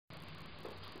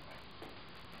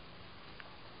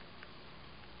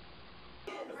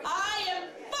I am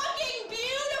fucking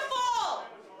beautiful!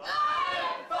 I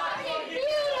am fucking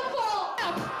beautiful!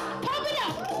 Pump it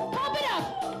up! Pump it up!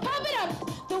 Pump it up!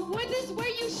 The woods is where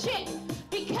you shit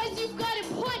because you've got to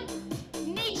put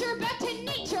nature back to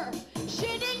nature.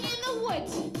 Shitting in the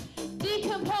woods.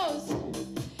 Decompose.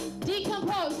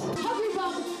 Decompose. Hungry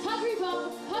bum, hungry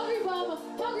bum, hungry bum,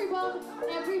 hungry bum.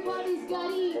 Everybody's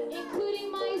gotta eat,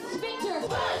 including my sphincter.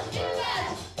 Punch in the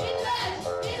veg, in the veg,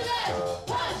 in the veg.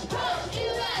 Punch, punch in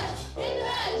the veg, in the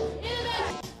veg, in the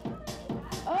veg.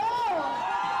 Oh! Oh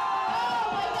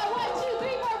my God! 1, 2,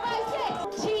 3, 4, 5,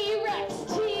 6. T-Rex,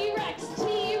 T-Rex,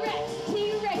 T-Rex,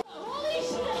 T-Rex. Holy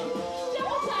shit!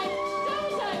 Double time,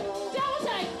 double time, double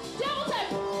time, double time,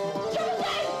 triple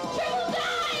time, triple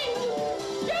time,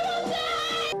 triple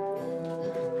time.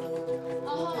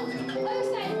 Other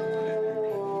side.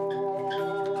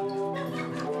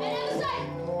 And other side.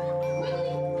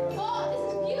 Quickly. Oh, this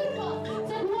is beautiful. It's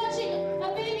like watching a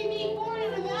baby being born in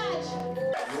a vag.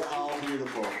 You're all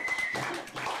beautiful.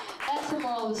 That's the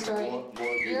moral of the story. More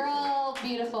beautiful. You're all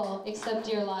beautiful, except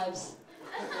your lives.